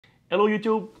Hello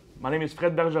YouTube, my name is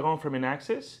Fred Bergeron from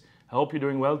Inaxsys. I hope you're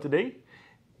doing well today.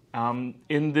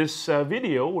 In this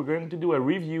video, we're going to do a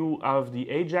review of the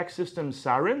Ajax Systems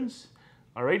Sirens.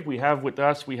 All right, we have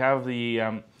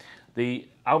the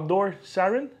outdoor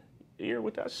siren here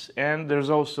with us, and there's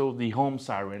also the home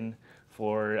siren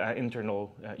for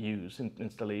internal use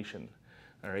installation.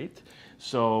 All right,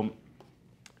 so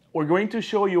we're going to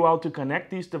show you how to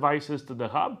connect these devices to the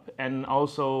hub and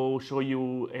also show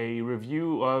you a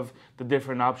review of the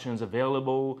different options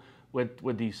available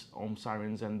with these home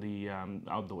sirens and the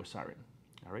outdoor siren.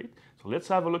 All right, so let's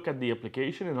have a look at the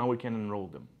application and how we can enroll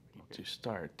them. To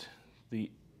start, the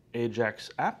Ajax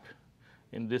app.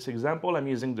 In this example, I'm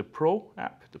using the Pro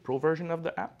app, the Pro version of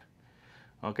the app.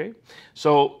 Okay,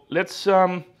 so let's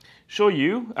show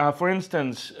you, for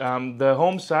instance, the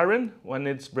home siren, when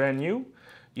it's brand new,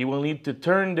 you will need to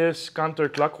turn this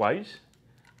counterclockwise,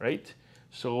 right?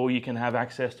 So you can have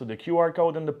access to the QR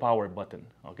code and the power button,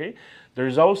 okay?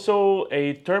 There's also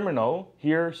a terminal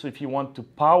here, so if you want to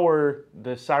power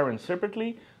the siren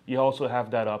separately, you also have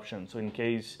that option. So in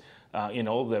case, you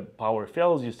know, the power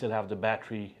fails, you still have the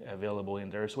battery available in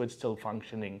there, so it's still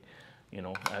functioning, you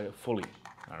know, fully,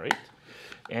 all right?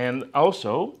 And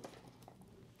also,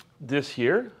 this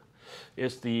here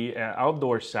is the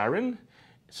outdoor siren.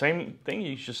 Same thing,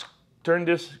 you just turn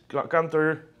this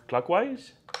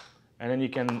counterclockwise, and then you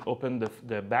can open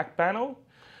the back panel,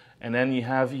 and then you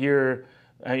have here,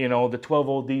 you know, the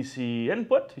 12-volt DC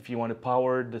input if you want to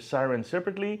power the siren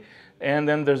separately, and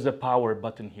then there's the power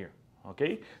button here.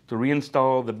 Okay, to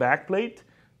reinstall the back plate,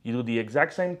 you do the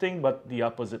exact same thing but the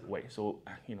opposite way. So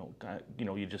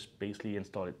you just basically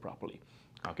install it properly.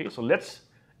 Okay, so let's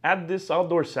add this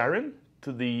outdoor siren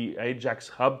to the Ajax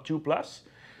Hub 2 Plus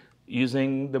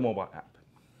using the mobile app.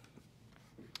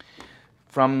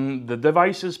 From the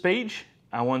devices page,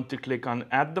 I want to click on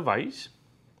Add Device.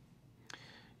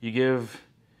 You give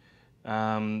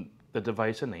the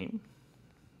device a name.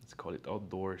 Let's call it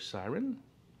Outdoor Siren.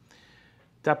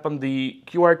 Tap on the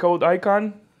QR code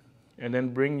icon and then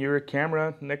bring your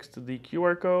camera next to the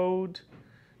QR code.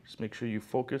 Just make sure you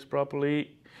focus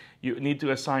properly. You need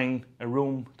to assign a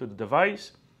room to the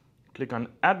device. Click on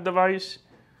Add Device.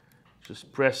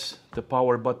 Just press the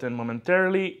power button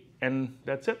momentarily, and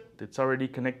that's it. It's already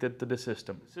connected to the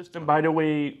system. By the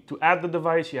way, to add the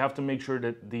device, you have to make sure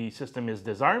that the system is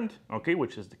disarmed, okay,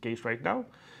 which is the case right now.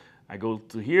 I go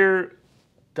to here,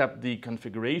 tap the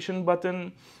configuration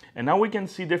button, and now we can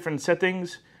see different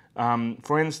settings.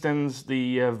 For instance,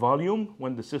 the volume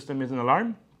when the system is in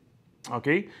alarm.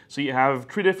 Okay, so you have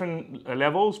 3 different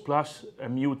levels plus a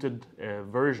muted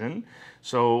version.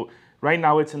 So right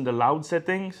now it's in the loud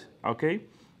settings, okay?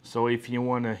 So if you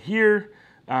want to hear,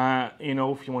 you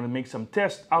know, if you want to make some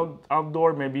tests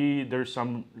outdoor, maybe there's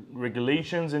some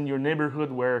regulations in your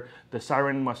neighborhood where the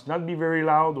siren must not be very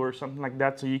loud or something like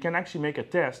that. So you can actually make a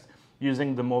test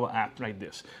using the mobile app like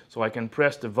this. So I can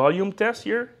press the volume test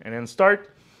here and then start.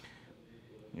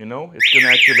 You know, it's going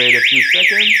to activate a few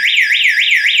seconds.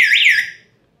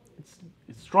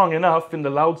 It's strong enough in the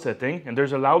loud setting, and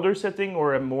there's a louder setting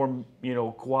or a more, you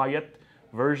know, quiet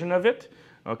version of it,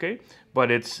 okay?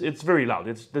 But it's very loud.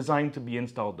 It's designed to be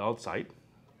installed outside,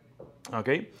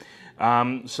 okay?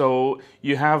 So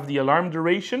you have the alarm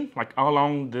duration, like how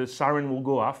long the siren will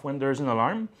go off when there's an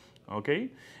alarm, okay?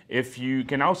 If you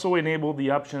can also enable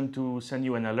the option to send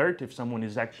you an alert if someone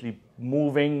is actually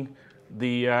moving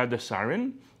the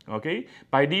siren. Okay,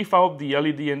 by default the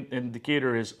LED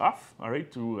indicator is off, all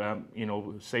right, to you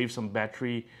know, save some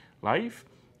battery life.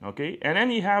 Okay, and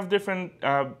then you have different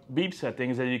beep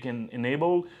settings that you can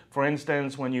enable. For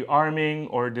instance, when you're arming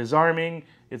or disarming,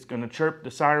 it's going to chirp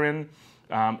the siren.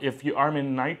 If you arm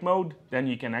in night mode, then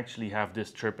you can actually have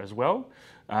this chirp as well.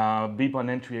 Beep on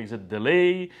entry exit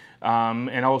delay,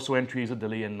 and also entry exit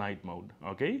delay in night mode.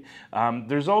 Okay,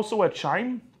 there's also a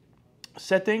chime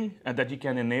setting that you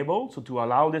can enable, so to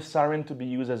allow this siren to be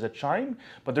used as a chime.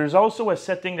 But there's also a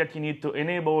setting that you need to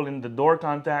enable in the door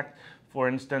contact. For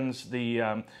instance,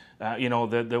 the you know,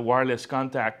 the wireless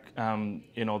contact,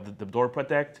 you know, the door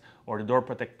protect or the door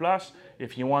protect plus.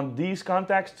 If you want these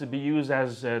contacts to be used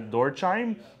as a door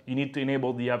chime, you need to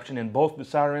enable the option in both the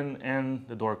siren and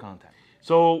the door contact.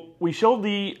 So we showed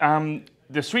the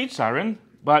street siren,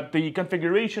 but the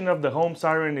configuration of the home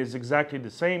siren is exactly the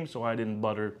same, so I didn't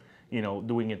bother, you know,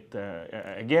 doing it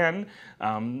again.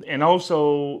 And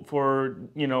also for,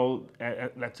 you know,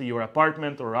 let's say your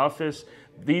apartment or office,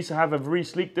 these have a very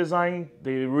sleek design.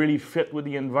 They really fit with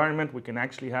the environment. We can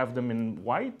actually have them in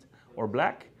white or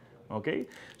black. Okay,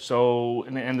 so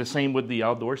and the same with the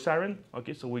outdoor siren.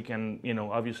 Okay, so we can, you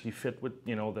know, obviously fit with,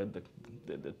 you know,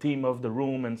 the theme of the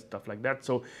room and stuff like that.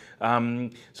 So,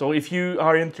 so if you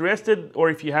are interested or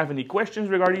if you have any questions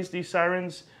regarding these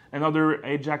sirens and other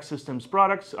Ajax Systems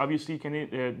products, obviously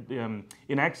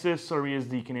Inaxsys is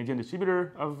the Canadian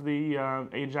distributor of the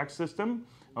Ajax system.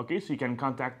 Okay, so you can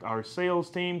contact our sales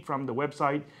team from the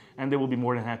website, and they will be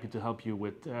more than happy to help you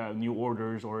with new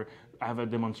orders or have a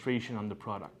demonstration on the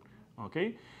product.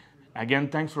 Okay, again,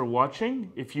 thanks for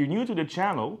watching. If you're new to the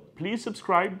channel, please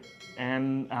subscribe,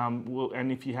 and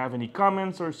and if you have any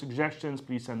comments or suggestions,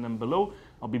 please send them below.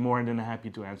 I'll be more than happy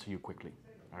to answer you quickly.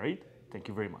 All right, thank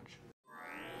you very much.